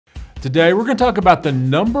Today, we're going to talk about the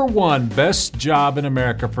 #1 best job in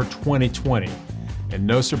America for 2020. And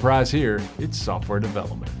no surprise here, it's software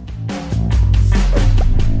development.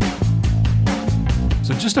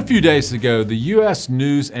 So just a few days ago, the U.S.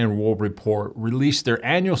 News and World Report released their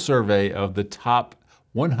annual survey of the top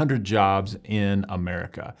 100 jobs in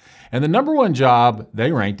America. And the #1 job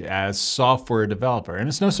they ranked as software developer. And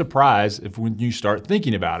it's no surprise when you start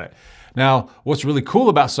thinking about it. Now, what's really cool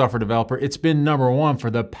about software developer, it's been #1 for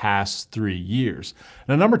the past 3 years.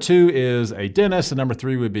 Now, #2 is a dentist, and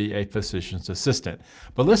 #3 would be a physician's assistant.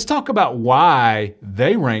 But let's talk about why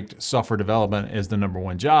they ranked software development as the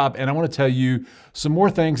 #1 job. And I want to tell you some more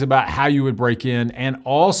things about how you would break in, and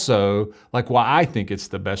also like why I think it's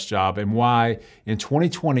the best job, and why in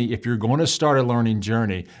 2020, if you're going to start a learning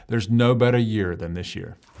journey, there's no better year than this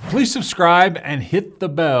year. Please subscribe and hit the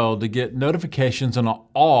bell to get notifications on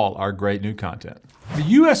all our great new content. The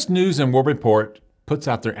U.S. News and World Report puts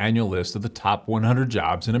out their annual list of the top 100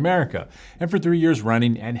 jobs in America, and for 3 years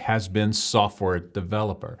running, and has been software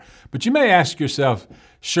developer. But you may ask yourself,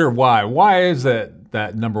 sure, why? Why is that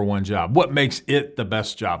 #1 job? What makes it the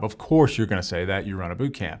best job? Of course you're going to say that you run a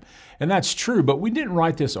boot camp. And that's true, but we didn't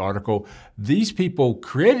write this article. These people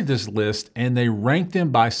created this list and they ranked them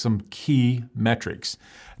by some key metrics.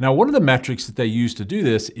 Now, one of the metrics that they use to do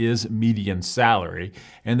this is median salary.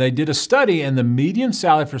 And they did a study, and the median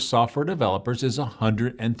salary for software developers is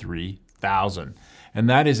 $103,000. And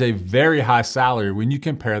that is a very high salary when you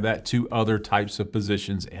compare that to other types of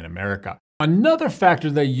positions in America. Another factor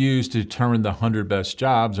they use to determine the 100 best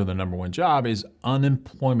jobs, or the #1 job, is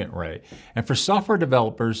unemployment rate. And for software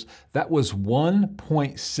developers, that was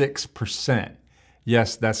 1.6%.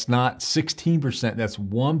 Yes, that's not 16%, that's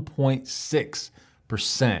 1.6%.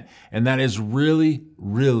 And that is really,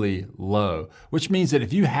 really low, which means that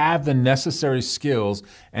if you have the necessary skills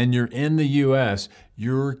and you're in the US,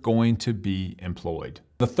 you're going to be employed.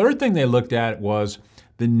 The third thing they looked at was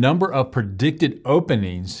the number of predicted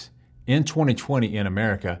openings in 2020 in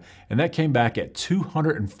America, and that came back at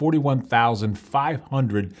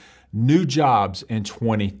 241,500 new jobs in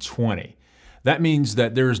 2020. That means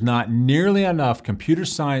that there's not nearly enough computer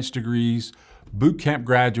science degrees, boot camp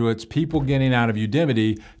graduates, people getting out of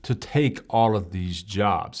Udemy to take all of these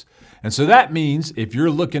jobs. And so that means if you're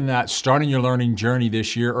looking at starting your learning journey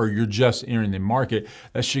this year, or you're just entering the market,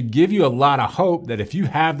 that should give you a lot of hope that if you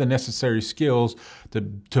have the necessary skills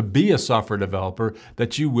to be a software developer,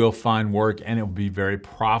 that you will find work and it will be very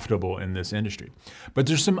profitable in this industry. But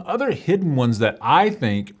there's some other hidden ones that I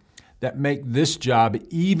think that make this job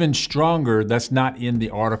even stronger that's not in the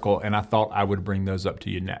article, and I thought I would bring those up to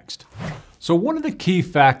you next. So one of the key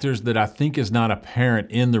factors that I think is not apparent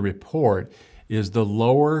in the report is the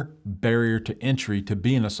lower barrier to entry to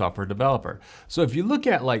being a software developer. So if you look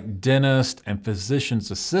at like dentist and physician's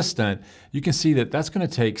assistant, you can see that that's going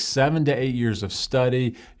to take 7 to 8 years of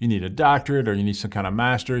study. You need a doctorate, or you need some kind of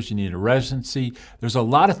master's, you need a residency. There's a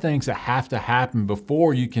lot of things that have to happen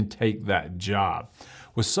before you can take that job.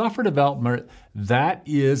 With software development, that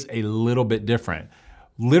is a little bit different.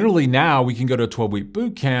 Literally now we can go to a 12-week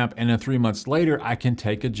boot camp, and then 3 months later, I can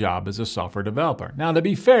take a job as a software developer. Now, to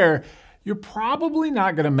be fair, you're probably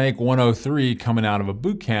not going to make 103 coming out of a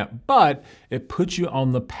boot camp, but it puts you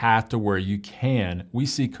on the path to where you can. We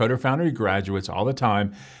see Foundry graduates all the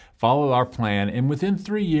time follow our plan, and within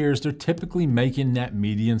 3 years, they're typically making that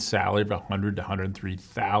median salary of $100,000 to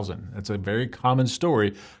 $103,000. That's a very common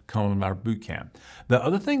story coming out of our boot camp. The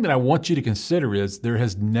other thing that I want you to consider is there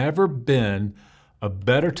has never been a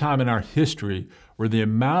better time in our history where the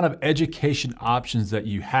amount of education options that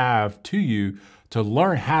you have to you to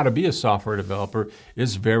learn how to be a software developer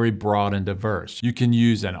is very broad and diverse. You can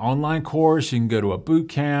use an online course, you can go to a boot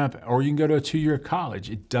camp, or you can go to a 2-year college.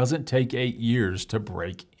 It doesn't take 8 years to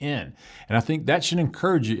break in. And I think that should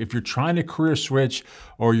encourage you if you're trying to career switch,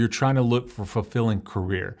 or you're trying to look for a fulfilling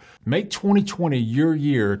career. Make 2020 your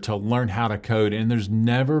year to learn how to code, and there's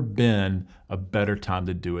never been a better time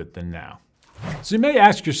to do it than now. So you may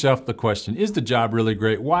ask yourself the question, is the job really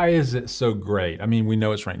great? Why is it so great? I mean, we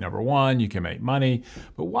know it's ranked #1, you can make money,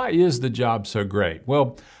 but why is the job so great?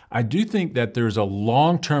 Well, I do think that there's a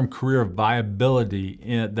long-term career viability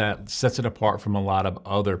that sets it apart from a lot of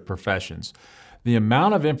other professions. The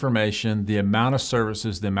amount of information, the amount of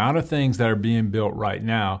services, the amount of things that are being built right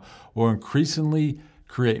now will increasingly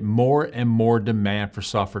create more and more demand for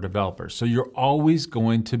software developers. So you're always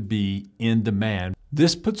going to be in demand.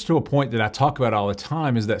 This puts to a point that I talk about all the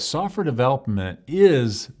time, is that software development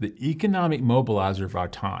is the economic mobilizer of our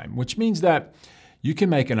time, which means that you can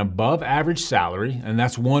make an above average salary, and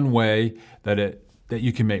that's one way that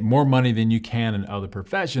you can make more money than you can in other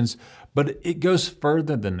professions, but it goes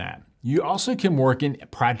further than that. You also can work in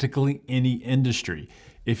practically any industry.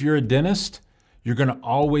 If you're a dentist, you're going to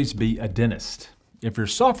always be a dentist. If you're a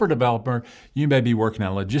software developer, you may be working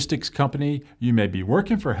at a logistics company, you may be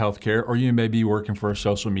working for healthcare, or you may be working for a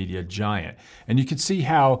social media giant. And you can see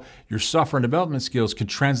how your software and development skills can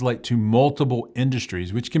translate to multiple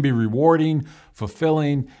industries, which can be rewarding,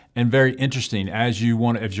 fulfilling, and very interesting. As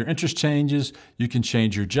your interest changes, you can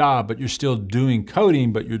change your job, but you're still doing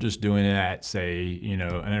coding, but you're just doing it at, say, an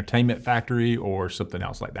entertainment factory or something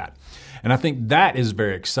else like that. And I think that is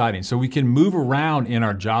very exciting. So we can move around in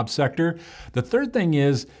our job sector. The third thing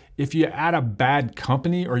is, if you're at a bad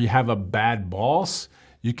company or you have a bad boss,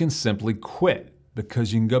 you can simply quit,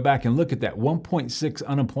 because you can go back and look at that 1.6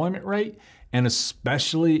 unemployment rate. And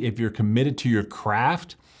especially if you're committed to your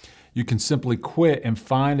craft, you can simply quit and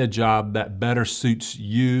find a job that better suits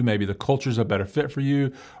you. Maybe the culture's a better fit for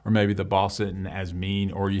you, or maybe the boss isn't as mean,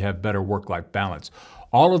 or you have better work-life balance.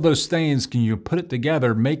 All of those things, can you put it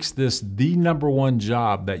together, makes this the #1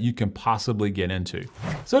 job that you can possibly get into.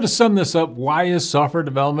 So to sum this up, why is software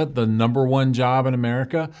development the #1 job in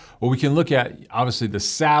America? Well, we can look at obviously the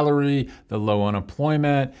salary, the low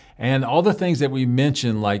unemployment, and all the things that we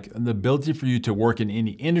mentioned, like the ability for you to work in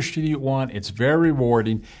any industry you want. It's very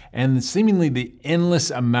rewarding, and seemingly the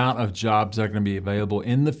endless amount of jobs that are going to be available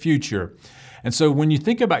in the future. And so when you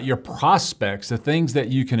think about your prospects, the things that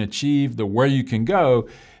you can achieve, where you can go,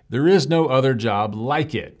 there is no other job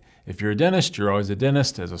like it. If you're a dentist, you're always a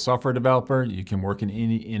dentist. As a software developer, you can work in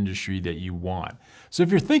any industry that you want. So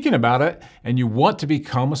if you're thinking about it and you want to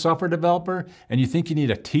become a software developer and you think you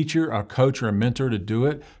need a teacher, a coach, or a mentor to do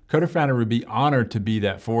it, Coder Foundry would be honored to be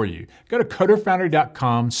that for you. Go to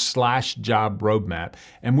coderfoundry.com/job roadmap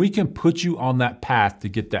and we can put you on that path to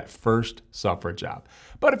get that first software job.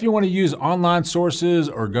 But if you want to use online sources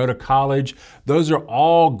or go to college, those are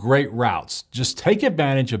all great routes. Just take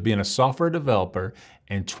advantage of being a software developer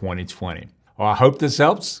in 2020. Well, I hope this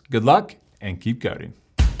helps. Good luck and keep coding.